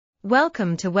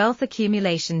Welcome to Wealth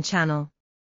Accumulation Channel.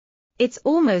 It's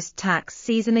almost tax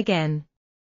season again.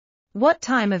 What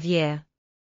time of year?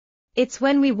 It's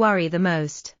when we worry the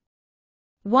most.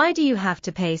 Why do you have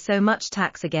to pay so much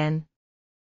tax again?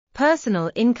 Personal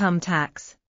income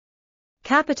tax,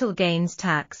 capital gains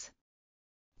tax,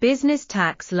 business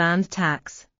tax, land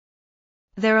tax.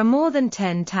 There are more than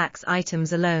 10 tax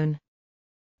items alone.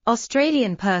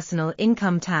 Australian personal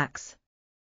income tax.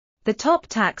 The top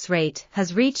tax rate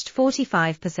has reached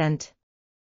 45%.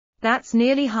 That's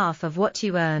nearly half of what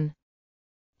you earn.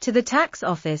 To the tax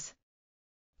office.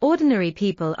 Ordinary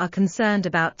people are concerned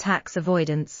about tax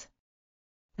avoidance.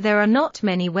 There are not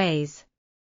many ways.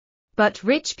 But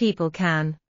rich people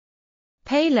can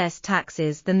pay less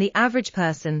taxes than the average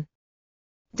person.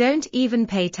 Don't even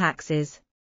pay taxes.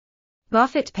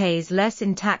 Buffett pays less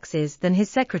in taxes than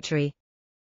his secretary.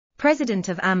 President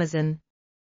of Amazon.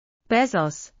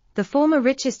 Bezos, the former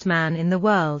richest man in the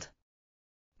world.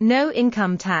 No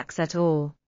income tax at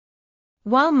all.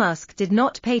 While Musk did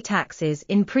not pay taxes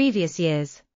in previous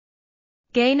years.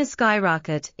 Gain a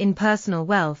skyrocket in personal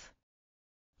wealth.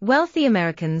 Wealthy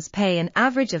Americans pay an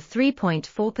average of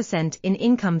 3.4% in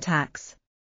income tax.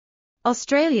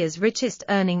 Australia's richest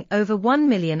earning over $1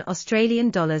 million Australian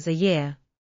dollars a year.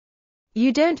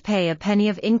 You don't pay a penny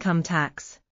of income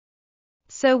tax.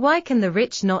 So why can the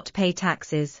rich not pay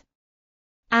taxes?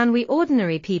 And we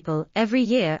ordinary people every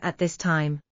year at this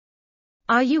time.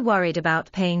 Are you worried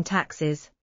about paying taxes?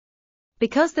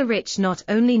 Because the rich not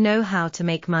only know how to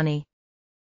make money,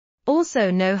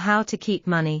 also know how to keep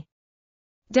money.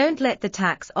 Don't let the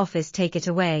tax office take it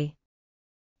away.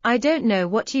 I don't know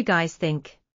what you guys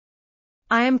think.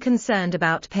 I am concerned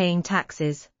about paying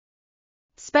taxes.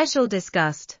 Special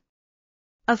disgust.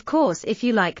 Of course, if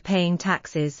you like paying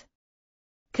taxes,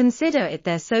 consider it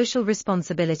their social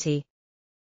responsibility.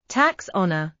 Tax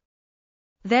honor.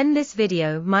 Then this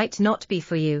video might not be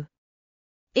for you.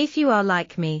 If you are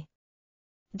like me,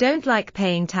 don't like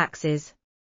paying taxes,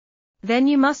 then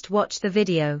you must watch the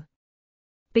video.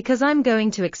 Because I'm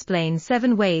going to explain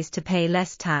 7 ways to pay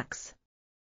less tax.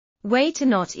 Way to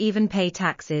not even pay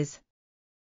taxes.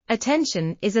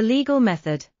 Attention is a legal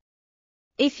method.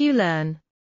 If you learn,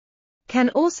 can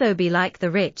also be like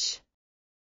the rich.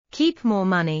 Keep more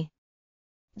money.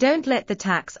 Don't let the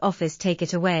tax office take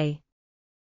it away.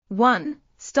 1.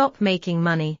 Stop making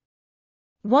money.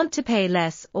 Want to pay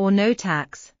less or no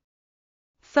tax?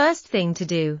 First thing to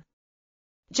do.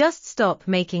 Just stop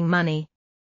making money.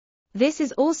 This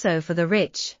is also for the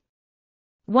rich.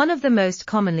 One of the most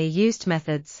commonly used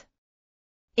methods.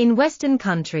 In Western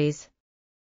countries,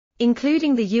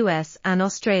 including the US and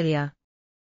Australia,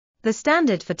 the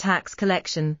standard for tax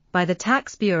collection by the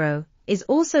Tax Bureau is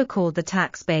also called the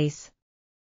tax base.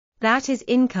 That is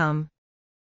income.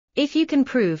 If you can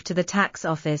prove to the tax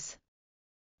office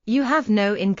you have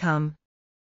no income,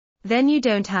 then you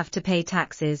don't have to pay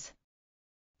taxes.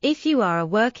 If you are a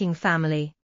working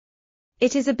family,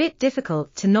 it is a bit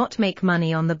difficult to not make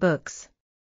money on the books.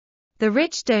 The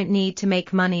rich don't need to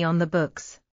make money on the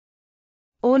books.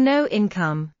 Or no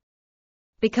income.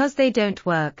 Because they don't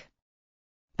work.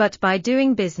 But by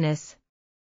doing business,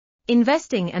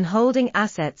 investing and holding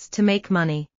assets to make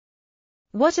money.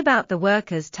 What about the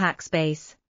worker's tax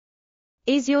base?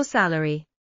 Is your salary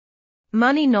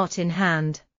money not in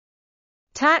hand?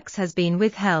 Tax has been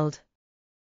withheld.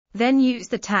 Then use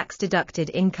the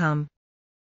tax-deducted income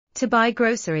to buy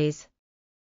groceries.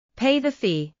 Pay the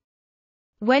fee.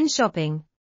 When shopping,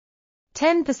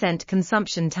 10%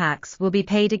 consumption tax will be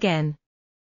paid again.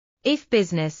 If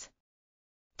business,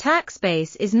 tax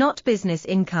base is not business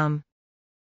income,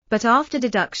 but after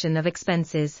deduction of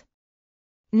expenses.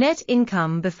 Net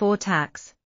income before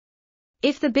tax.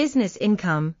 If the business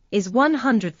income is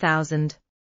 100,000,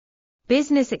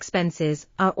 business expenses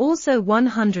are also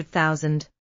 100,000.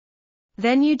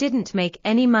 Then you didn't make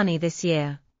any money this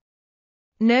year.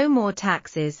 No more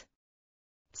taxes.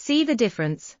 See the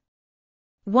difference?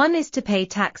 One is to pay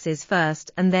taxes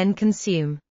first and then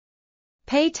consume.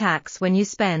 Pay tax when you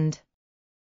spend.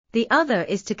 The other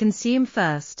is to consume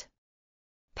first.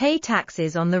 Pay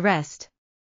taxes on the rest.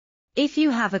 If you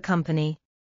have a company,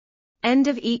 end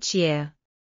of each year,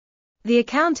 the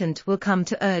accountant will come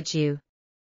to urge you.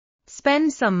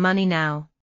 Spend some money now.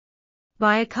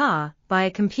 Buy a car, buy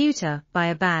a computer, buy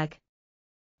a bag.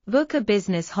 Book a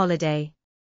business holiday.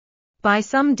 Buy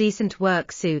some decent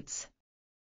work suits.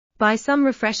 Buy some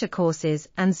refresher courses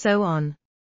and so on.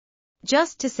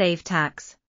 Just to save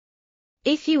tax.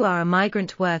 If you are a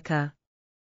migrant worker,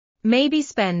 maybe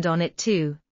spend on it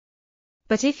too.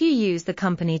 But if you use the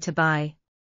company to buy,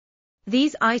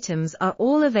 these items are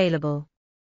all available.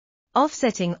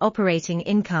 Offsetting operating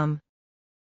income.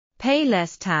 Pay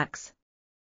less tax.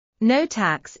 No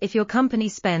tax if your company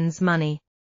spends money.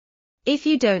 If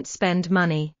you don't spend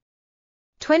money,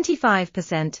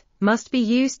 25% must be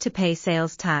used to pay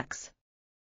sales tax.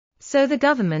 So the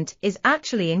government is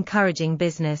actually encouraging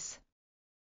business.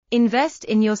 Invest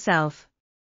in yourself.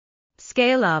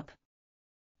 Scale up.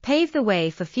 Pave the way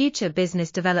for future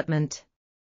business development.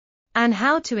 And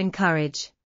how to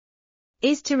encourage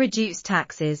is to reduce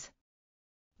taxes.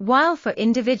 While for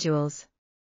individuals,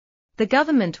 the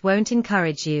government won't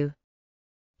encourage you.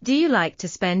 Do you like to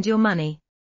spend your money?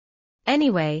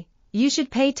 Anyway, you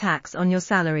should pay tax on your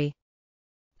salary.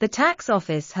 The tax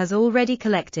office has already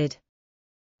collected.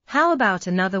 How about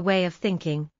another way of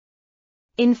thinking?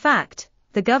 In fact,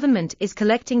 the government is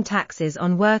collecting taxes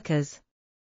on workers,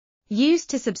 used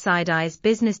to subsidize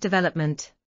business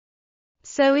development.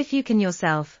 So if you can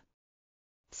yourself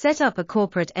set up a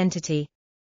corporate entity,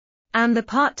 and the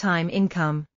part-time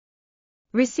income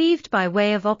received by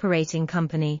way of operating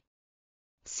company,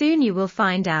 soon you will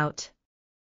find out.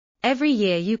 Every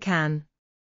year you can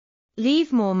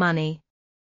leave more money,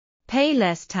 pay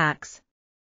less tax.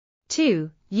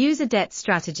 2. Use a debt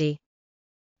strategy.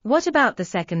 What about the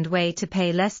second way to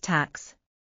pay less tax?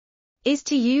 Is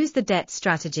to use the debt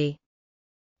strategy.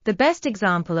 The best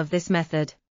example of this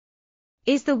method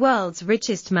is the world's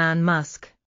richest man, Musk.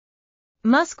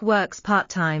 Musk works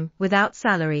part-time without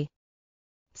salary,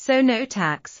 so no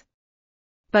tax.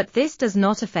 But this does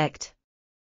not affect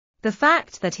the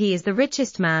fact that he is the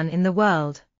richest man in the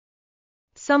world.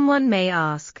 Someone may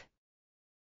ask,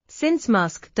 since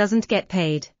Musk doesn't get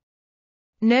paid,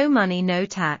 no money, no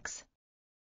tax,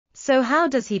 so how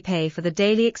does he pay for the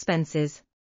daily expenses?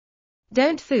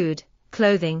 Don't food,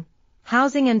 clothing,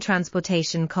 housing and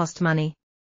transportation cost money?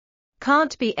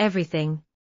 Can't be everything.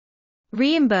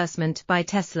 Reimbursement by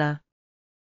Tesla.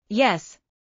 Yes.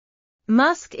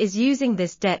 Musk is using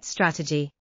this debt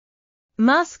strategy.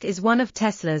 Musk is one of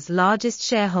Tesla's largest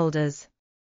shareholders.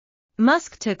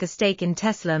 Musk took a stake in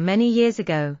Tesla many years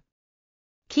ago.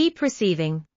 Keep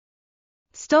receiving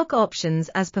stock options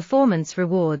as performance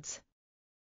rewards.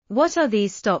 What are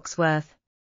these stocks worth?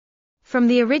 From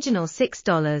the original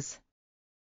 $6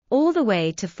 all the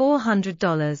way to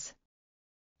 $400.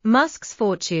 Musk's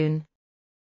fortune.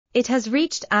 It has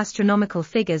reached astronomical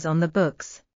figures on the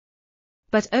books.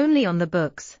 But only on the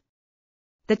books.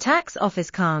 The tax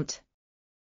office can't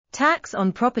tax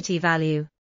on property value.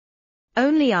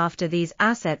 Only after these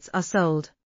assets are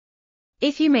sold.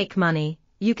 If you make money,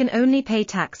 you can only pay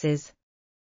taxes.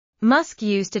 Musk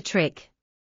used a trick.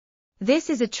 This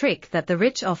is a trick that the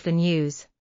rich often use.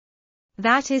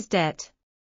 That is debt.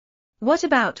 What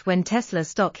about when Tesla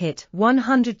stock hit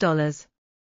 $100?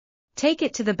 Take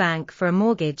it to the bank for a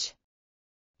mortgage.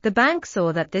 The bank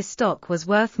saw that this stock was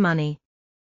worth money.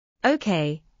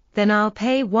 Okay, then I'll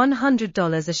pay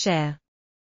 $100 a share.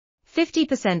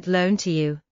 50% loan to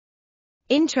you.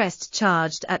 Interest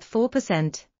charged at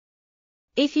 4%.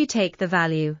 If you take the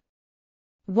value,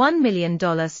 $1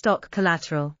 million stock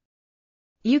collateral,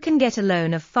 you can get a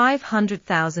loan of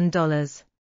 $500,000.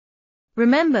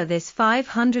 Remember, this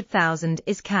 $500,000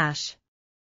 is cash.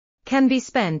 Can be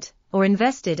spent or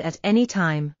invested at any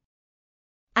time.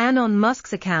 And on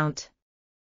Musk's account,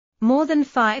 more than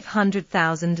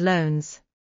 500,000 loans.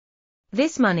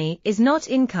 This money is not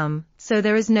income, so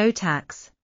there is no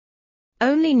tax.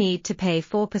 Only need to pay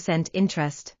 4%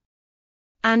 interest.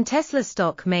 And Tesla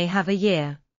stock may have a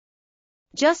year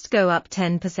just go up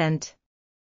 10%.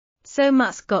 So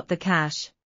Musk got the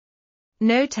cash.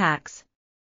 No tax.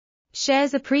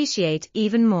 Shares appreciate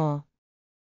even more.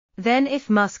 Then if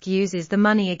Musk uses the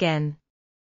money again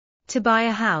to buy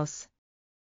a house,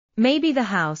 maybe the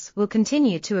house will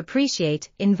continue to appreciate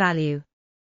in value.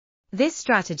 This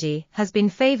strategy has been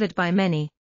favored by many,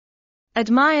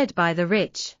 admired by the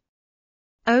rich.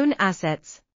 Own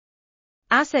assets.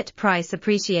 Asset price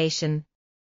appreciation.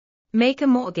 Make a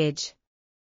mortgage.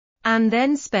 And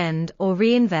then spend or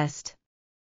reinvest.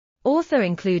 Author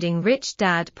including Rich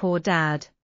Dad Poor Dad.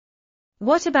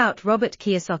 What about Robert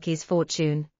Kiyosaki's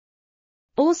fortune?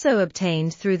 Also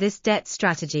obtained through this debt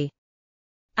strategy.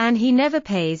 And he never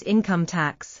pays income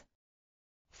tax.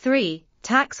 3.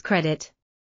 Tax credit.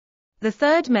 The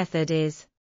third method is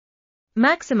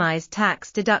maximize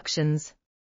tax deductions.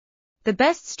 The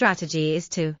best strategy is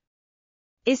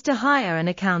to hire an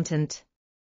accountant.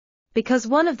 Because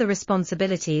one of the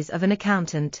responsibilities of an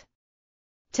accountant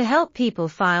to help people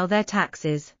file their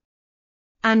taxes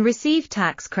and receive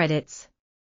tax credits.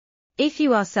 If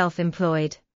you are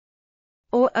self-employed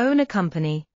or own a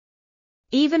company,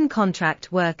 even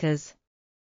contract workers,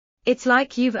 it's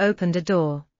like you've opened a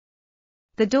door.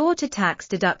 The door to tax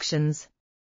deductions.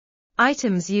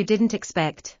 Items you didn't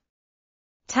expect.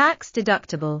 Tax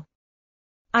deductible.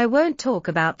 I won't talk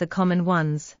about the common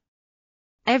ones.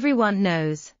 Everyone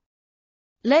knows.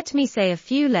 Let me say a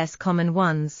few less common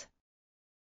ones.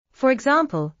 For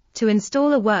example, to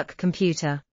install a work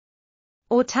computer.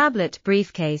 Or tablet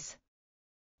briefcase.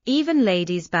 Even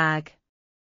ladies' bag.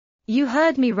 You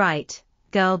heard me right,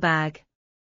 girl bag.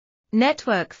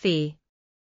 Network fee.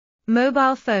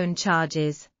 Mobile phone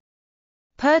charges.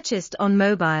 Purchased on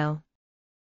mobile.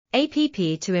 App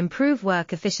to improve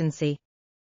work efficiency.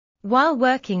 While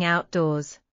working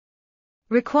outdoors.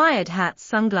 Required hats,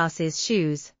 sunglasses,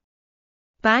 shoes.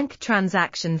 Bank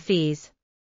transaction fees.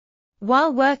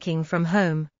 While working from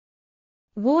home.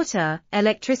 Water,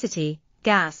 electricity,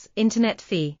 gas, internet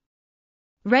fee.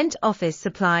 Rent office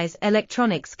supplies,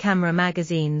 electronics, camera,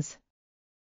 magazines.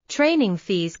 Training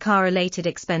fees, car-related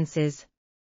expenses.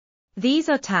 These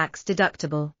are tax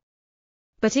deductible.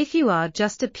 But if you are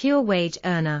just a pure wage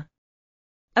earner,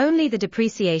 only the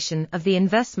depreciation of the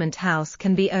investment house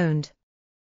can be owned.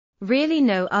 Really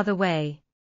no other way.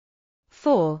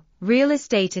 4. Real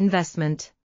estate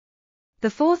investment. The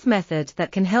fourth method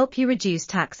that can help you reduce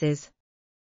taxes.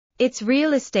 It's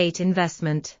real estate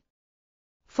investment.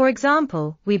 For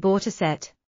example, we bought a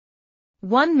set.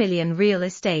 1 million real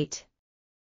estate.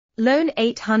 Loan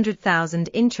 800,000,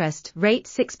 interest rate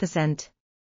 6%.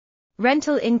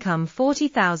 Rental income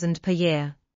 40,000 per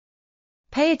year.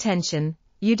 Pay attention,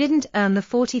 you didn't earn the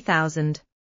 40,000.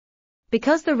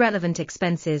 Because the relevant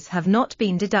expenses have not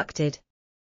been deducted.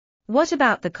 What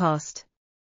about the cost?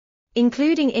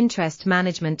 Including interest,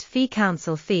 management fee,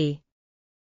 council fee.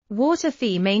 Water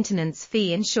fee, maintenance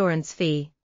fee, insurance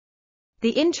fee.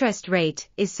 The interest rate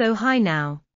is so high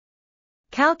now.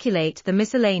 Calculate the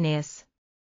miscellaneous.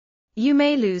 You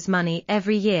may lose money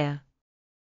every year.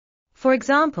 For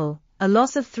example, a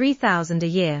loss of 3,000 a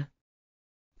year.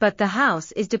 But the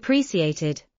house is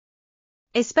depreciated.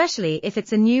 Especially if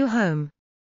it's a new home.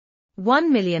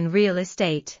 1 million real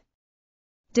estate.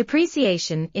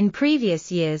 Depreciation in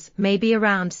previous years may be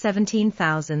around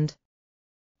 17,000.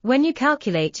 When you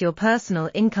calculate your personal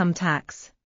income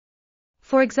tax.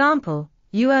 For example,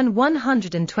 you earn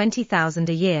 120,000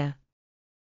 a year.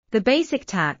 The basic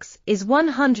tax is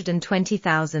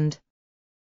 120,000.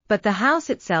 But the house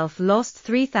itself lost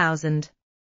 3,000.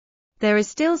 There is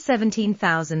still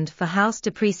 17,000 for house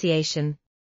depreciation.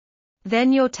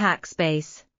 Then your tax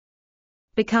base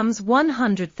becomes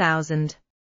 100,000.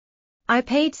 I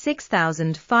paid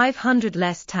 6,500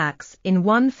 less tax in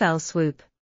one fell swoop.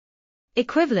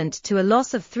 Equivalent to a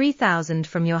loss of 3,000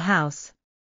 from your house.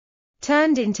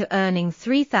 Turned into earning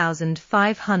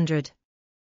 3,500.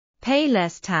 Pay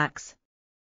less tax.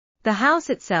 The house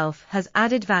itself has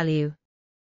added value.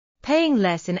 Paying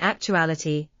less in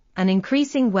actuality, and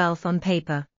increasing wealth on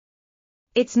paper.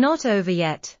 It's not over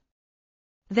yet.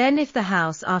 Then if the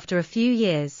house after a few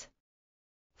years.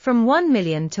 From 1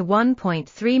 million to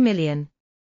 1.3 million.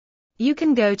 You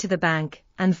can go to the bank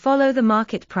and follow the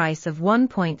market price of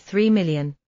 1.3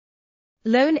 million.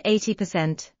 Loan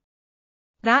 80%.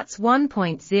 That's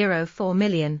 1.04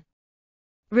 million.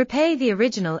 Repay the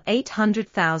original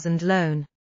 800,000 loan.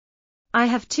 I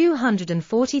have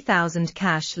 240,000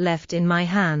 cash left in my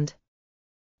hand.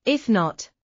 If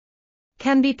not,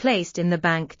 can be placed in the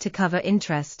bank to cover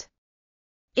interest.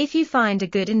 If you find a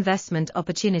good investment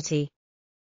opportunity.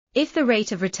 If the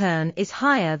rate of return is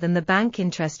higher than the bank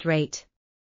interest rate.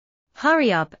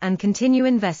 Hurry up and continue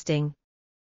investing.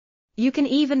 You can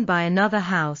even buy another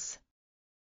house.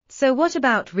 So what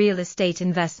about real estate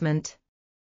investment?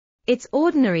 It's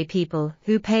ordinary people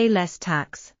who pay less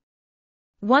tax.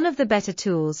 One of the better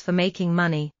tools for making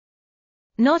money.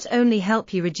 Not only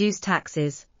help you reduce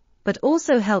taxes, but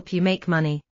also help you make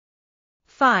money.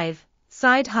 5.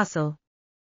 Side hustle.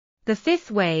 The fifth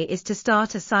way is to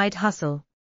start a side hustle.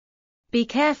 Be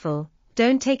careful,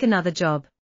 don't take another job.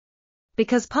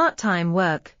 Because part-time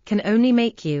work can only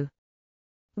make you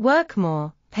work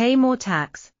more, pay more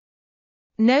tax.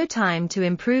 No time to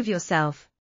improve yourself.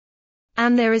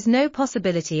 And there is no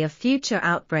possibility of future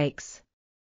outbreaks.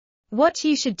 What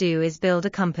you should do is build a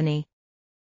company.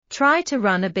 Try to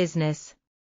run a business.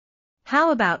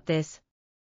 How about this?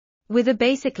 With a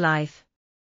basic life.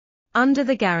 Under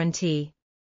the guarantee.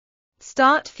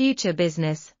 Start future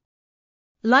business.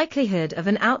 Likelihood of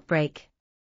an outbreak.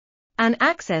 And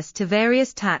access to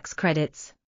various tax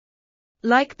credits.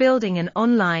 Like building an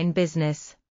online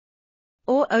business.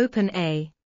 Or open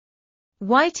a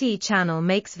YT channel,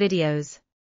 makes videos.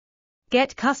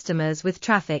 Get customers with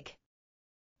traffic.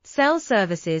 Sell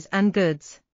services and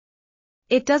goods.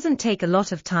 It doesn't take a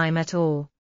lot of time at all.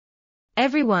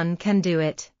 Everyone can do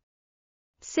it.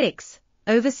 6.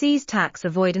 Overseas tax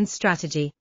avoidance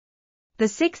strategy. The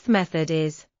sixth method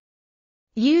is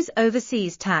use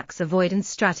overseas tax avoidance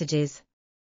strategies.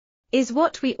 Is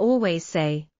what we always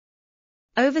say.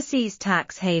 Overseas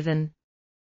tax haven.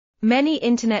 Many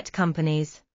internet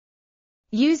companies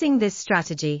using this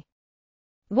strategy.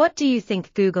 What do you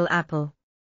think? Google, Apple?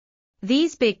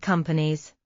 These big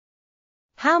companies.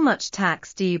 How much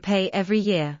tax do you pay every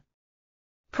year?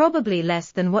 Probably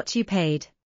less than what you paid.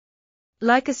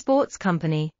 Like a sports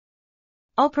company.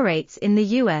 Operates in the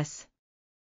US.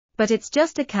 But it's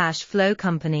just a cash flow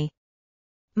company.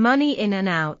 Money in and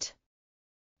out.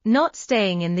 Not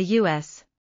staying in the US.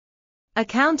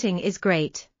 Accounting is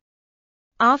great.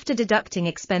 After deducting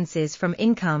expenses from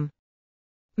income.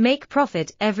 Make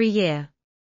profit every year.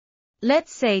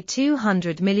 Let's say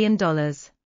 $200 million.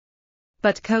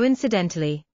 But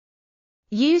coincidentally,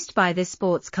 used by this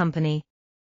sports company.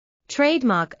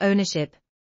 Trademark ownership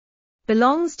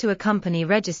belongs to a company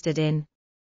registered in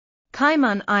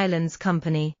Cayman Islands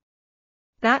company.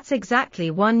 That's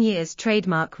exactly 1 year's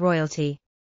trademark royalty.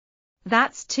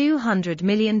 That's $200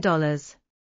 million.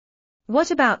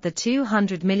 What about the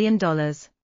 $200 million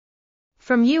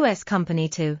from US company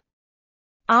to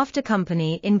after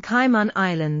company in Cayman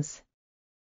Islands?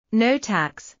 No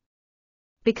tax.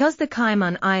 Because the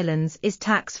Cayman Islands is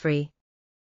tax-free.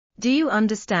 Do you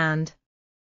understand?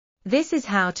 This is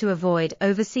how to avoid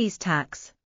overseas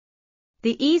tax.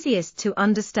 The easiest to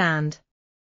understand.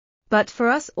 But for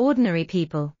us ordinary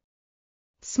people,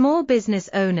 small business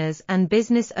owners and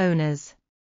business owners,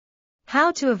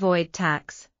 how to avoid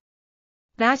tax?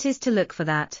 That is to look for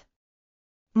that.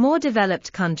 More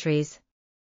developed countries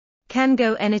can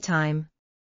go anytime.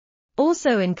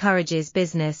 Also encourages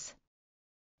business.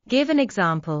 Give an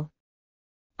example.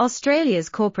 Australia's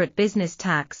corporate business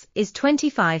tax is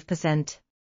 25%.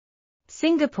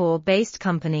 Singapore-based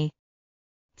company.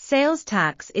 Sales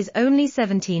tax is only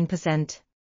 17%.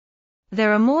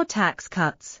 There are more tax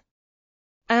cuts.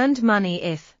 Earned money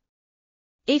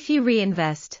if you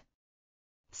reinvest.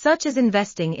 Such as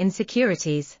investing in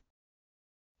securities.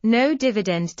 No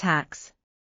dividend tax.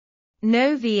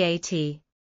 No VAT.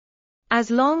 As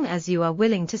long as you are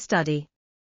willing to study.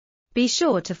 Be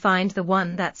sure to find the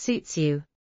one that suits you.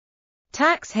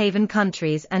 Tax haven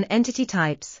countries and entity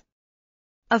types.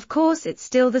 Of course it's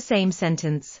still the same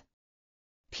sentence.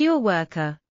 Pure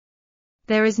worker.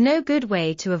 There is no good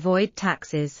way to avoid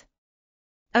taxes.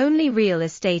 Only real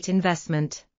estate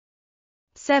investment.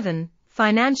 7.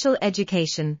 Financial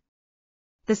education.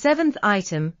 The seventh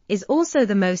item is also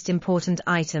the most important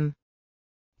item.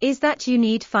 Is that you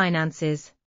need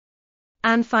finances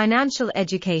and financial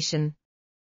education.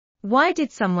 Why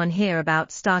did someone hear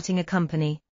about starting a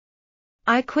company?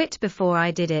 I quit before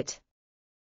I did it.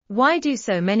 Why do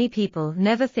so many people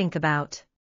never think about?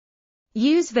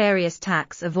 Use various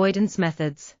tax avoidance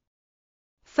methods.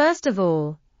 First of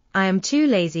all, I am too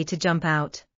lazy to jump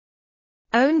out.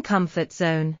 Own comfort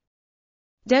zone.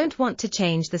 Don't want to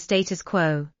change the status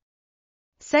quo.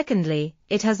 Secondly,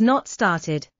 it has not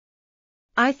started.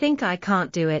 I think I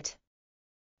can't do it.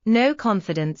 No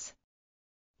confidence.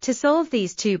 To solve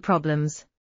these two problems,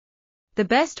 the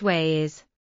best way is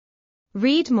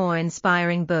read more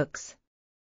inspiring books.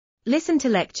 Listen to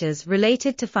lectures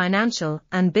related to financial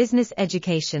and business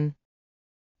education.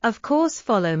 Of course,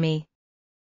 follow me.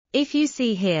 If you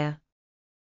see here,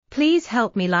 please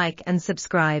help me like and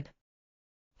subscribe.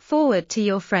 Forward to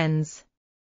your friends.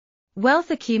 Wealth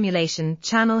Accumulation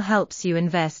Channel helps you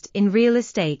invest in real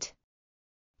estate.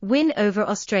 Win over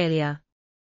Australia.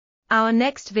 Our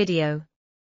next video.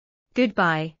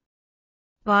 Goodbye.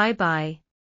 Bye bye.